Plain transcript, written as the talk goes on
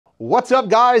What's up,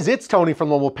 guys? It's Tony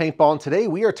from Lone Wolf Paintball, and today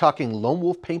we are talking Lone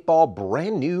Wolf Paintball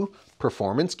brand new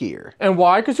performance gear. And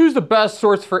why? Because who's the best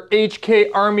source for HK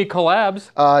Army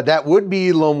collabs? That would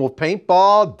be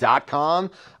lonewolfpaintball.com.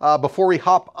 Before we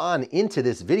hop on into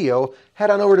this video,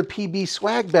 head on over to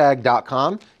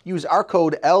pbswagbag.com. Use our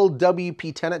code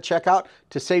LWP10 at checkout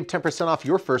to save 10% off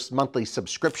your first monthly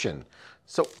subscription.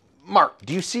 So, Mark,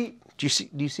 do you see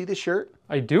this shirt?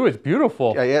 I do. It's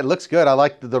beautiful. Yeah, it looks good. I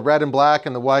like the red and black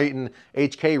and the white, and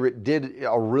HK did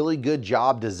a really good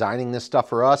job designing this stuff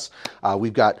for us.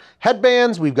 We've got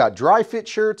headbands, we've got dry fit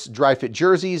shirts, dry fit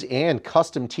jerseys, and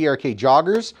custom TRK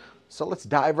joggers. So let's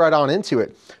dive right on into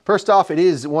it. First off, it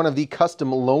is one of the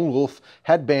custom Lone Wolf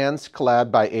headbands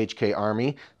collabed by HK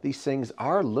Army. These things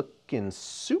are looking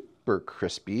super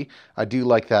crispy. I do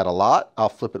like that a lot. I'll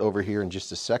flip it over here in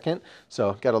just a second.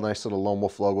 So got a nice little Lone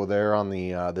Wolf logo there on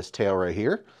the this tail right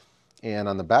here. And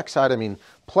on the back side, I mean,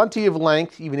 plenty of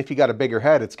length. Even if you got a bigger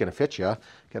head, it's gonna fit you.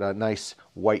 Got a nice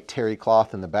white terry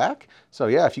cloth in the back. So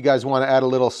yeah, if you guys wanna add a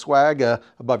little swag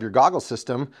above your goggle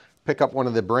system, pick up one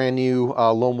of the brand new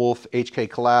Lone Wolf HK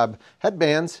collab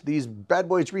headbands. These bad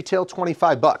boys retail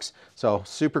 25 bucks. So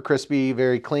super crispy,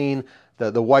 very clean.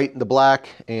 The white and the black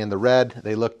and the red,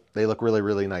 they look really,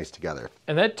 really nice together.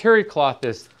 And that terry cloth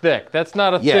is thick. That's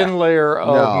not a thin layer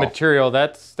of material.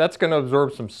 That's gonna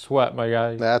absorb some sweat, my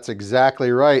guy. That's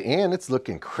exactly right. And it's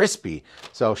looking crispy.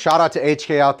 So shout out to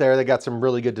HK out there. They got some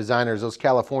really good designers. Those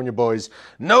California boys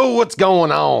know what's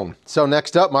going on. So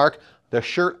next up, Mark, the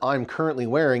shirt I'm currently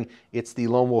wearing, it's the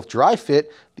Lone Wolf Dry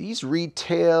Fit. These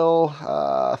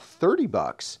retail 30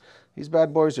 bucks. These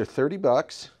bad boys are 30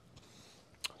 bucks.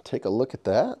 Take a look at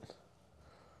that.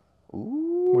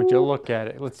 Ooh. Would you look at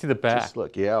it? Let's see the back. Just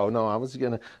look, yeah. Oh no, I'm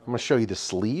gonna show you the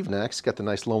sleeve next. Got the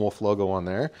nice Lone Wolf logo on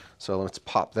there. So let's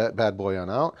pop that bad boy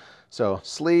on out. So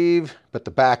sleeve, but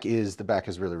the back is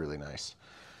really, really nice.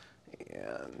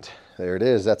 And there it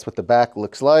is. That's what the back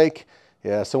looks like.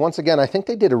 Yeah, so once again, I think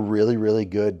they did a really, really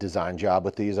good design job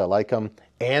with these. I like them,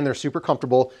 and they're super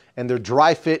comfortable, and they're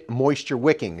dry fit, moisture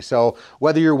wicking. So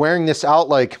whether you're wearing this out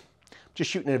like just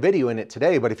shooting a video in it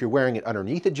today, but if you're wearing it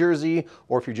underneath a jersey,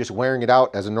 or if you're just wearing it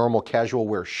out as a normal casual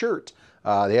wear shirt,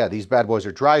 yeah, these bad boys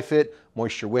are dry fit,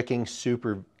 moisture wicking,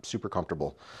 super, super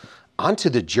comfortable. Onto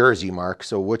the jersey, Mark,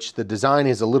 so which the design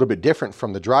is a little bit different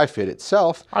from the dry fit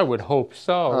itself. I would hope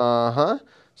so. Uh-huh.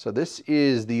 So this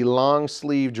is the long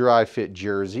sleeve dry fit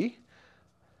jersey.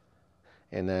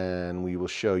 And then we will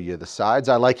show you the sides.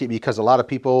 I like it because a lot of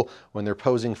people, when they're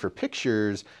posing for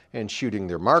pictures and shooting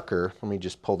their marker, let me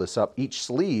just pull this up. Each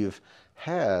sleeve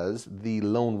has the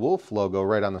Lone Wolf logo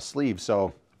right on the sleeve.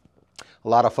 So a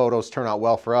lot of photos turn out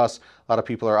well for us. A lot of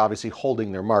people are obviously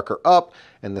holding their marker up,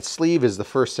 and the sleeve is the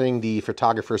first thing the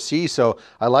photographer sees. So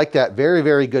I like that. Very,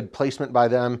 very good placement by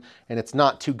them. And it's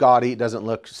not too gaudy. It doesn't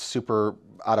look super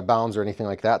out of bounds or anything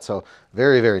like that. So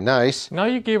very, very nice. Now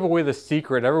you gave away the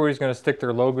secret. Everybody's going to stick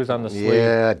their logos on the sleeve.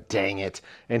 Yeah, dang it.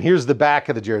 And here's the back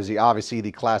of the jersey. Obviously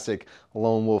the classic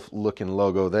Lone Wolf looking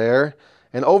logo there.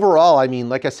 And overall, I mean,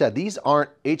 like I said, these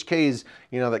aren't HKs,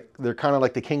 you know, they're kind of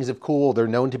like the kings of cool. They're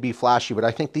known to be flashy, but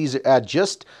I think these add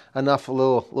just enough a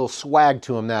little swag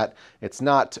to them that it's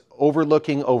not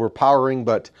overlooking, overpowering,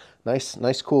 but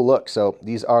nice cool look. So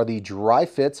these are the dry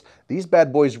fits. These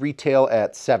bad boys retail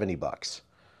at 70 bucks.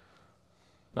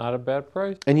 Not a bad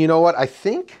price. And you know what? I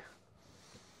think...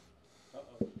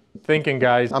 Thinking,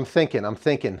 guys. I'm thinking.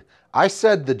 I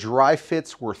said the dry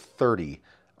fits were 30.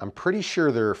 I'm pretty sure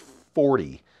they're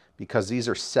 40 because these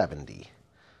are 70.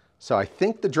 So I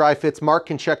think the dry fits, Mark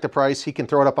can check the price. He can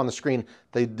throw it up on the screen.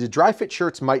 The dry fit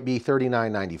shirts might be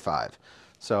 $39.95.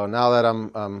 So now that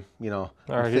I'm you know,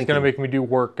 all right, he's gonna make me do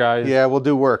work, guys. Yeah, we'll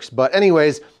do works. But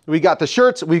anyways, we got the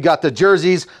shirts, we got the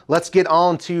jerseys. Let's get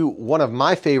on to one of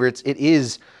my favorites. It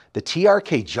is the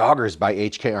TRK joggers by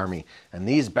HK Army. And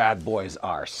these bad boys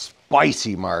are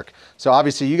spicy, Mark. So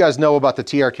obviously you guys know about the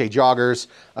TRK joggers.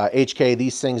 HK,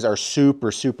 these things are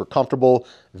super, super comfortable,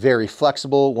 very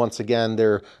flexible. Once again,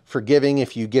 they're forgiving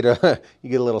if you get a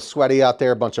little sweaty out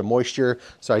there, a bunch of moisture.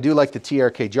 So I do like the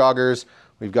TRK joggers.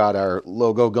 We've got our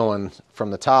logo going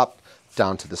from the top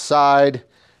down to the side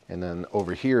and then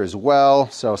over here as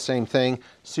well. So same thing,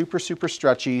 super, super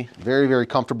stretchy, very, very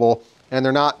comfortable. And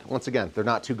they're not, once again, they're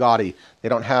not too gaudy. They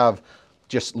don't have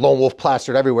just Lone Wolf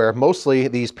plastered everywhere. Mostly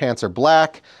these pants are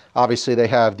black. Obviously they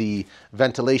have the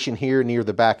ventilation here near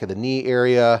the back of the knee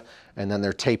area, and then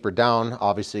they're tapered down.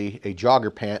 Obviously a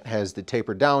jogger pant has the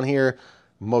taper down here.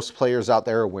 Most players out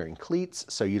there are wearing cleats,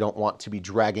 so you don't want to be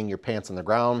dragging your pants on the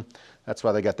ground. That's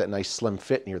why they got that nice slim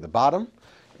fit near the bottom.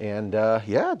 And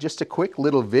yeah, just a quick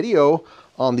little video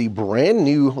on the brand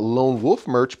new Lone Wolf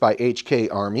merch by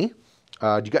HK Army.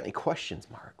 Do you got any questions,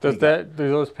 Mark? Do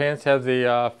those pants have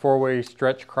the 4-way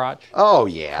stretch crotch? Oh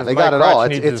yeah, they got it all.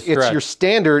 It's your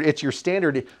standard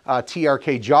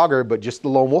TRK jogger, but just the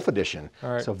Lone Wolf edition.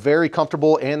 All right. So very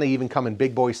comfortable, and they even come in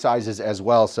big boy sizes as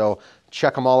well. So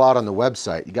check them all out on the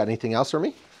website. You got anything else for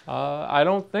me? I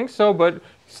don't think so, but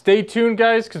stay tuned,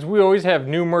 guys, because we always have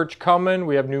new merch coming.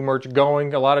 We have new merch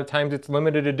going. A lot of times it's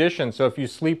limited edition, so if you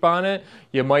sleep on it,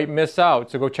 you might miss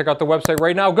out. So go check out the website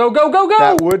right now. Go, go, go, go!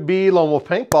 That would be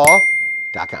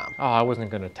lonewolfpaintball.com. Oh, I wasn't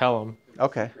going to tell them.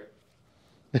 Okay.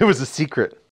 It was a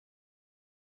secret.